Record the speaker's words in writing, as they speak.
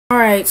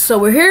Alright, so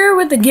we're here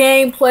with the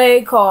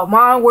gameplay called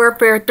Modern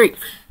Warfare 3.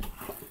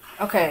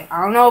 Okay,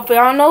 I don't know if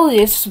y'all know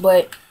this,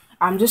 but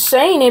I'm just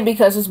saying it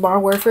because it's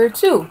Modern Warfare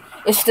 2.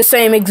 It's the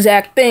same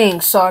exact thing,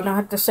 so I don't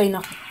have to say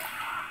nothing.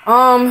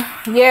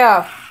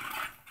 Yeah.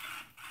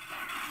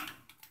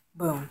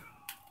 Boom.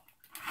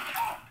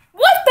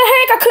 What the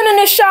heck? I couldn't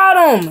have shot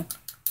him.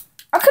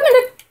 I couldn't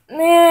have...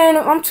 Man,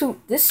 I'm too...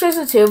 This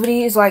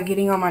sensitivity is like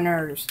getting on my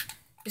nerves.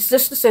 It's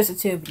just the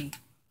sensitivity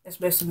that's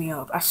messing me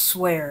up. I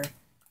swear.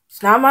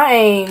 It's not my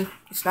aim.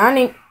 It's not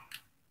any...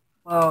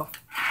 Well,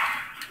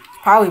 it's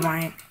probably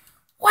my aim.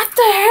 What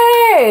the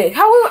heck?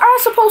 How was I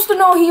supposed to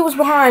know he was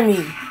behind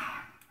me?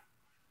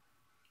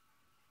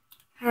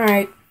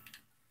 Alright.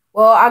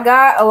 Well, I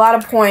got a lot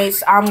of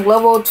points. I'm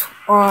level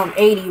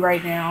 80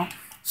 right now.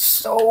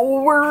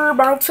 So we're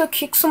about to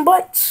kick some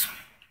butts.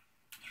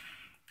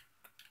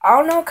 I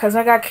don't know, because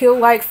I got killed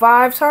like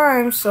 5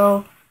 times,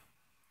 so...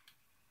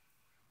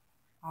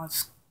 Oh,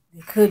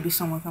 there could be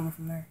someone coming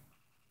from there.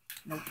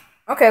 Nope.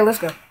 Okay, let's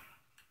go.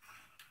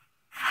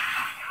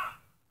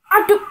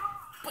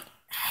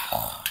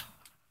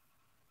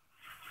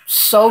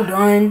 So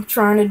done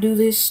trying to do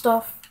this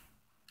stuff.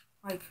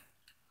 Like,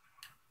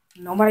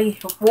 nobody...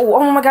 Whoa,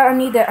 oh my god, I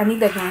need that. I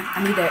need that gun.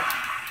 I need that.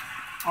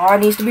 Oh, it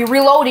needs to be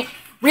reloaded.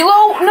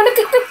 Reload! No,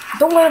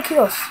 don't let him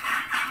kill us.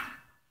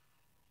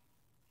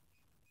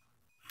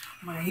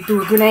 Oh my god, he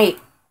threw a grenade.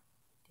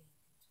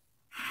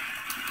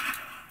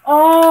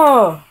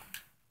 Oh!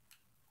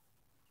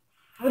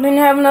 I didn't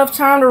have enough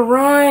time to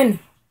run.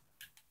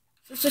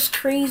 It's just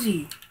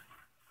crazy.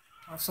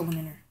 Oh, someone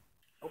in there.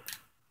 Oh,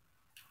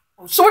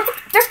 oh, someone!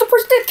 That's the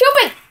person that killed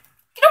me!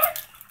 Get over!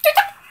 Get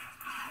up!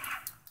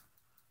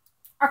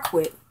 I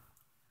quit.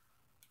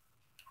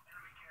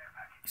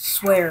 I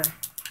swear.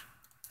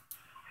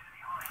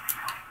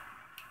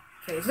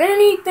 Okay, is there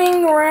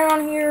anything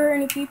around here?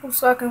 Any people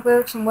so I can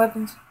collect some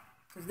weapons?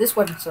 Because this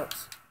weapon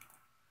sucks.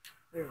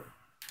 Literally.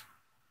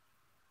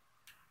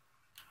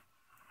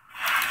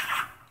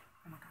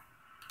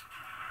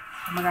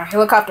 Oh my god,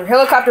 helicopter,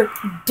 helicopter!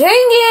 Dang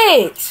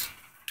it!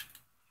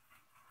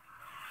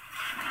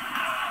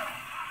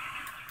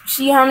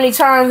 See how many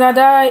times I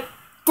died?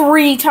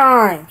 3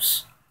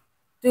 times.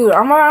 Dude,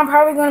 I'm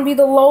probably gonna be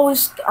the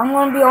lowest. I'm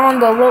gonna be on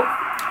the low.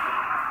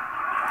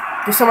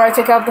 Did somebody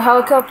take out the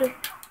helicopter?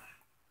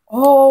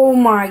 Oh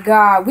my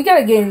god, we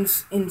gotta get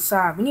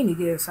inside. We need to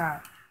get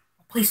inside.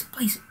 Place it,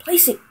 place it,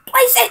 place it,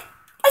 place it!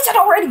 Place it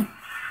already!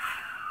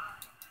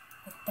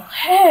 What the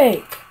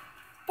heck?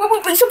 What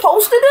were we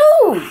supposed to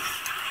do?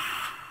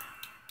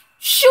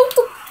 Shoot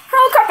the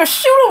helicopter!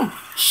 Shoot him!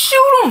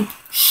 Shoot him!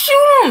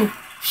 Shoot him!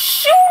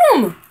 Shoot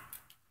him!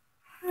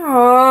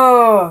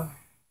 Oh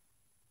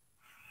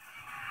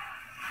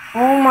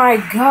my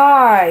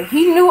god!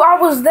 He knew I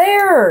was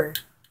there.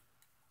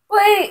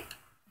 Wait.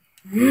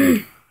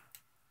 This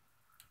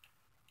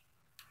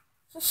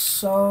is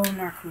so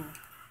not cool.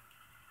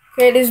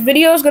 Okay, this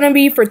video is gonna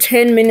be for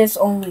 10 minutes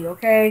only.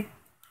 Okay.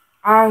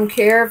 I don't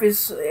care if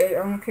it's. I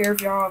don't care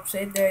if y'all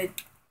upset that.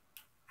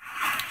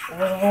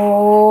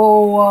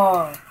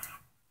 Oh,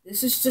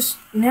 this is just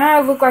now.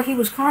 It looked like he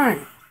was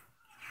crying.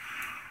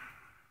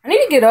 I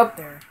need to get up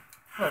there,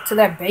 to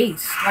that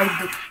base. Like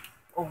the.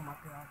 Oh my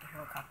god, the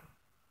helicopter,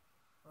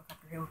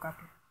 helicopter,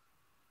 helicopter.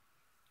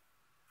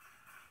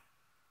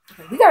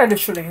 Okay, we gotta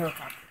destroy the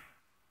helicopter.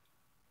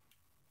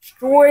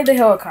 Destroy the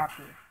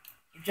helicopter.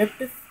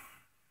 Objective.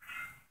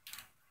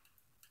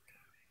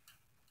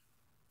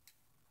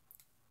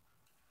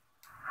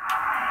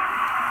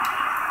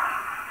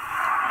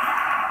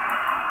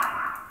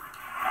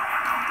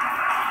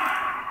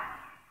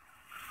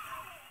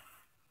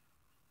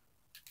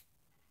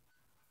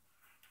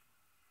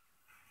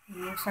 It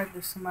looks like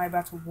there's somebody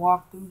about to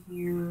walk through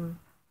here.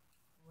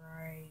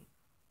 Right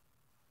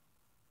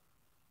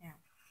now.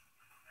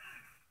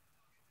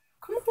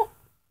 Come on.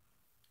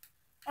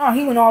 Oh,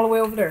 he went all the way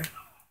over there.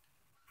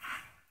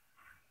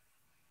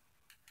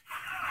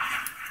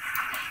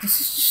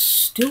 This is just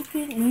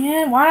stupid,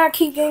 man. Why do I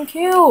keep getting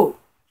killed?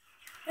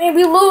 Man,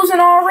 we losing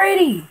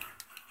already.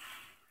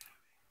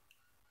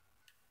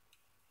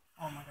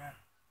 Oh my god.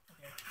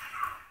 Okay.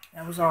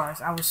 That was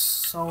ours. I was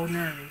so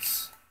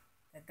nervous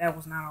that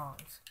was not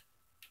ours.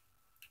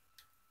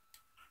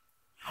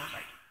 I was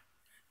like,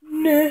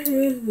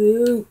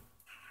 no,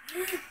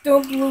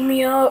 don't blow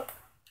me up.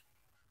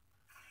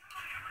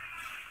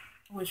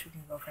 I wish we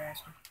can go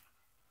faster.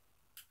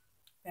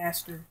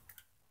 Faster.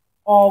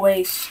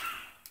 Always.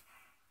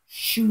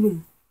 Shoot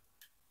him.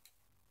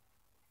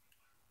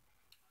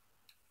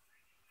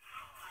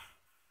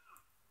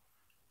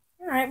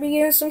 Alright, we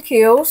getting some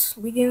kills.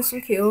 We getting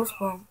some kills.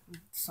 Well,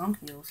 some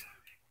kills.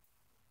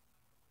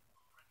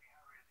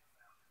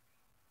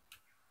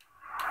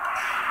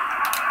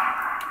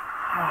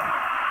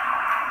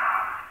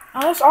 Oh,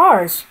 that's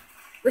ours.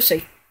 We're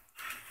safe.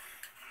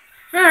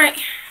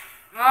 Alright.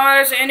 Oh,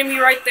 there's an enemy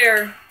right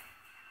there.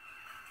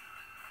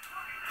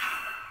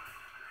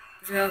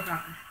 There's a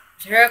helicopter.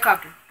 There's a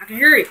helicopter. I can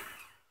hear it.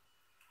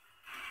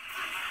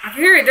 I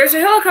can hear it. There's a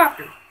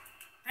helicopter.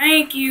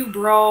 Thank you,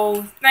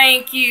 bro.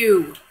 Thank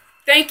you.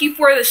 Thank you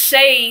for the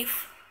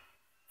save.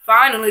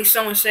 Finally,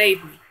 someone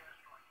saved me.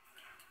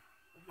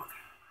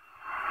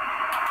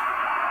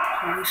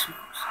 Holy smokes.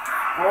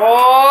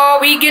 Oh,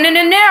 we getting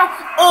it now.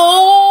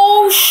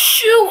 Oh,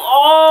 shoot.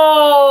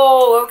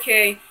 Oh,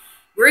 okay.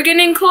 We're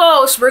getting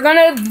close. We're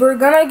gonna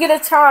get a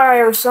tie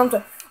or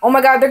something. Oh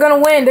my god, they're gonna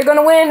win. They're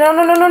gonna win. No,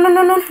 no, no, no, no,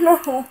 no, no,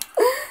 no.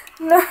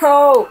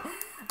 No.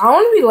 I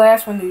want to be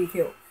last one to be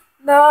killed.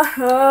 No.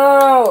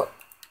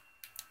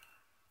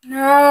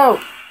 No.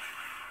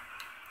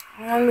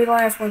 I want to be the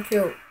last one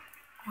killed.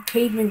 Oh,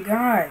 Caveman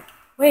guy.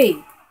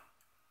 Wait.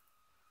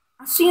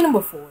 I've seen him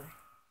before.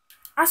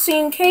 I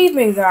seen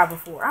Caveman guy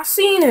before. I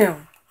seen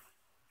him.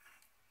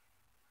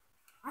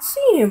 I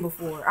seen him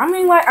before. I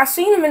mean, like, I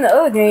seen him in the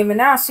other game, and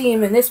now I see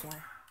him in this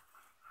one.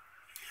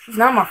 He's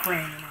not my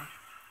friend, you know.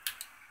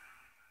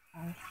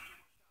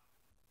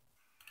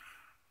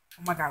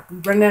 Oh my god, we're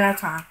running out of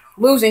time.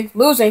 Losing.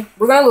 We're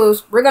gonna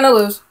lose.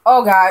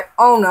 Oh god.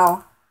 Oh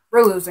no.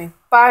 We're losing.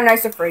 Five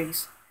Nights at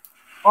Freddy's.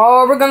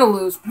 Oh, we're gonna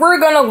lose. We're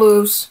not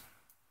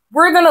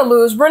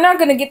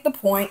gonna get the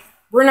point.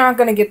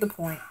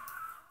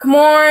 Come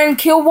on,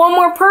 kill one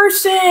more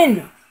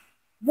person.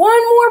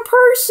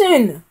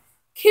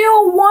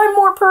 Kill one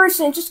more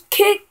person. Just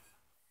kill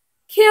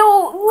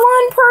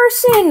one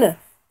person.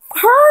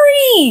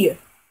 Hurry.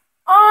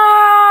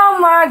 Oh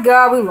my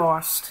god, we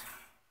lost.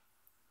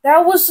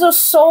 That was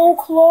just so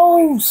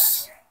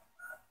close.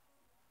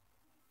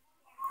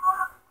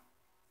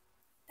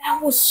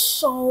 That was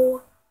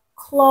so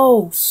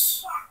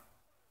close.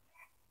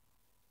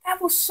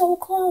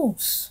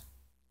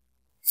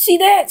 See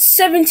that?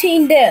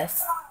 17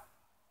 deaths.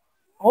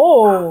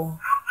 Oh.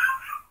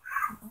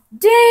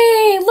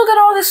 Dang, look at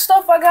all this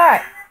stuff I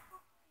got.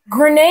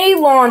 Grenade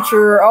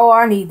launcher. Oh,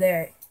 I need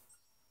that.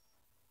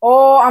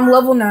 Oh, I'm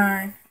level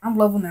 9.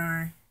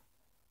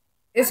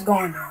 It's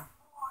going down.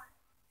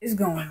 I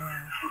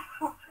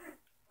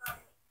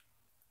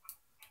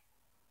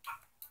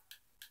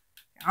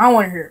don't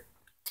want to hear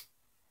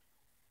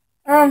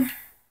it.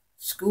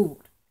 Schooled.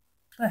 What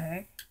the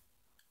heck?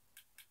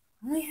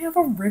 I only have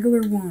a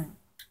regular one.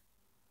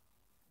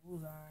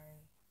 Bullseye.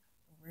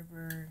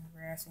 River,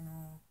 grass, and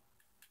all.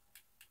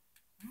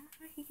 How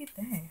did he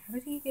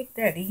get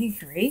that? Did he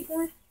create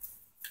one?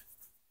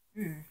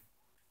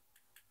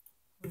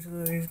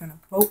 So he's gonna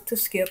vote to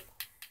skip.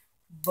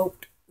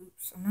 Vote.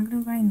 Oops, I'm not gonna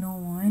invite no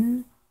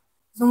one.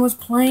 Someone's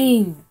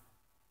playing.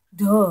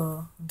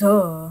 Duh.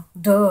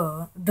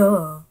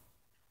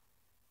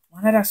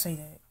 Why did I say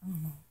that? I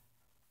don't know.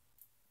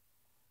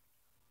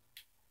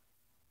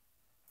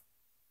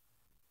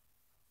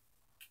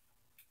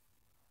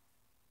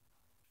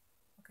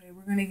 Okay,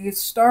 we're gonna get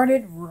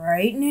started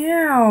right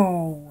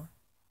now.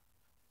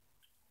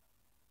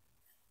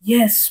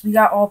 Yes, we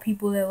got all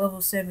people at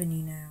level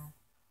 70 now.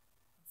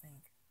 I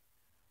think.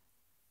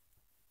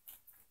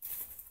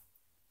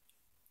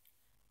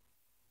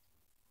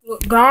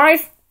 Look,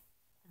 guys.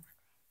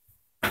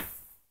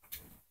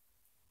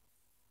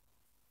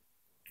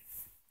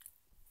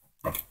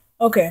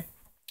 Okay,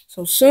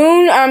 so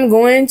soon I'm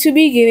going to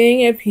be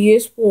getting a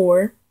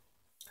PS4.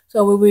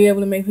 So we'll be able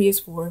to make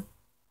PS4.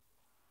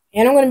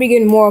 And I'm going to be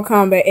getting Mortal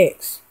Kombat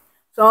X.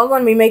 So I'm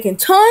going to be making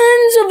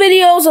tons of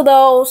videos of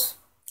those.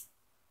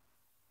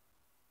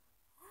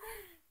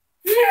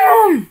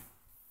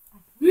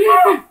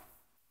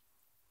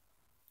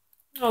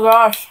 Oh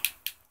gosh.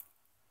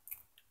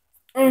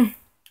 I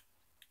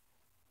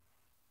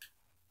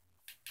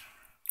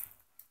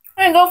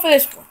didn't go for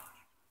this one.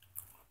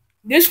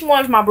 This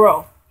one's my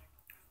bro.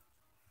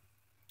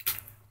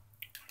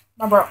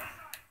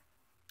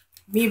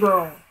 Me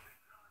bro.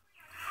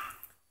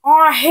 Oh,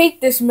 I hate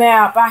this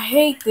map. I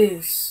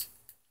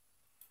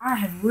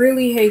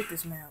really hate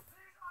this map.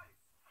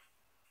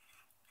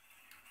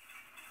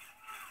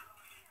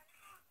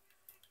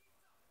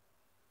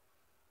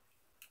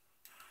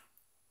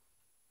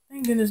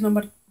 Thank goodness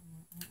nobody.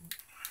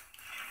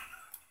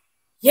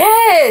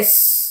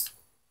 Yes!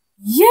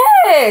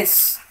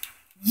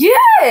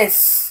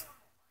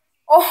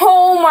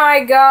 Oh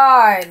my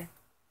god.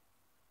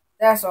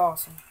 That's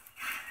awesome.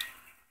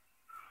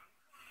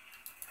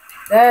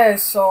 That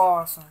is so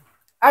awesome.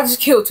 I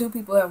just killed 2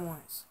 people at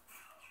once.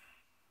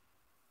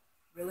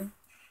 Really?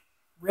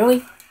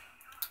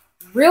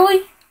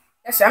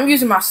 That's it. I'm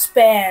using my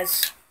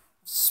spaz.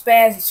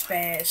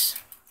 Spaz.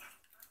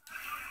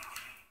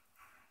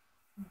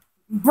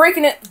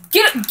 Breaking it.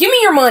 Give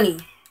me your money.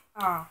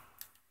 Oh.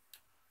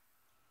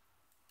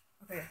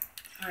 Okay.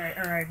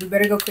 Alright. We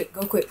better go quick.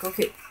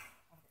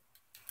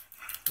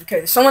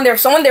 Okay, someone there.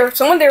 Jump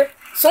in there.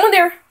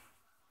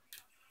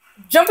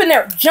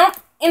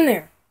 Get in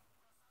there.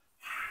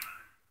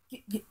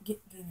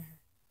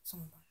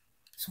 Someone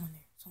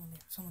there.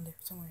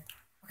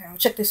 Okay, I'll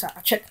check this out.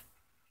 Oh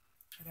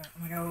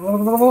my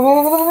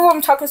god.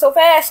 I'm talking so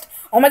fast.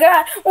 Oh my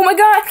god.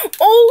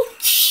 Oh,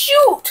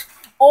 shoot.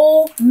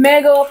 Oh,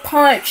 mega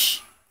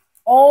punch.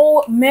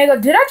 Oh, mega.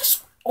 Did I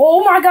just...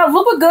 Oh my god.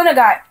 Look what gun I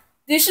got.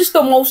 This is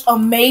the most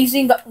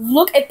amazing...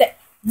 Look at that.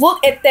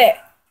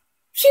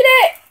 See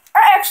that?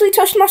 I actually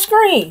touched my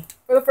screen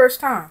for the first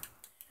time.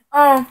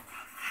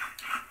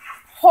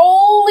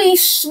 Holy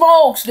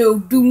smokes,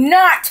 dude. Do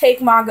not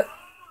take my gun.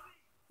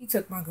 He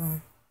took my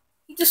gun.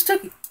 He just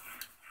took it.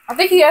 I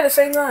think he had the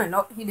same gun.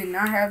 Nope, he did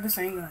not have the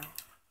same gun.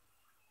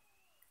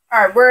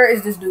 Alright, where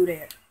is this dude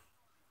at?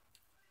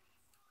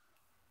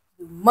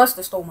 He must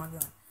have stole my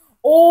gun.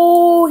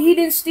 Oh, he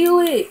didn't steal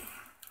it.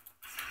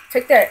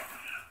 Take that.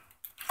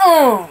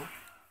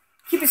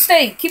 Keep it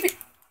stay. Keep it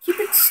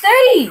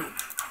stay.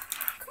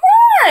 Come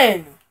on.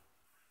 Man,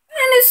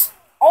 this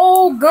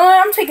old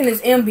gun. I'm taking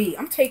this MB.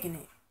 I'm taking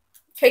it.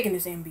 I'm taking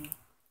this MB.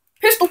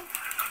 Pistol.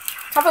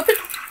 Top of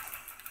pistol.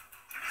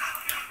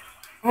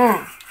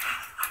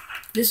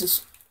 This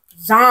is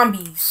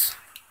zombies.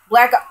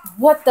 Black.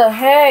 What the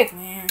heck,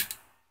 man?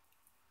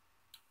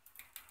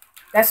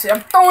 That's it.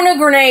 I'm throwing a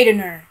grenade in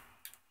there.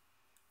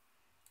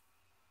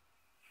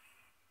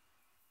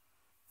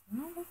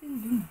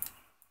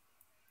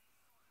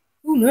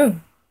 Who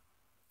knew?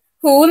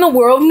 Who in the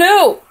world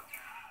knew?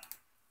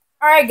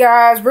 Alright,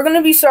 guys. We're going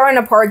to be starting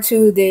a part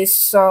 2 of this.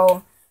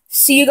 So,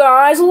 see you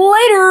guys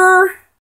later.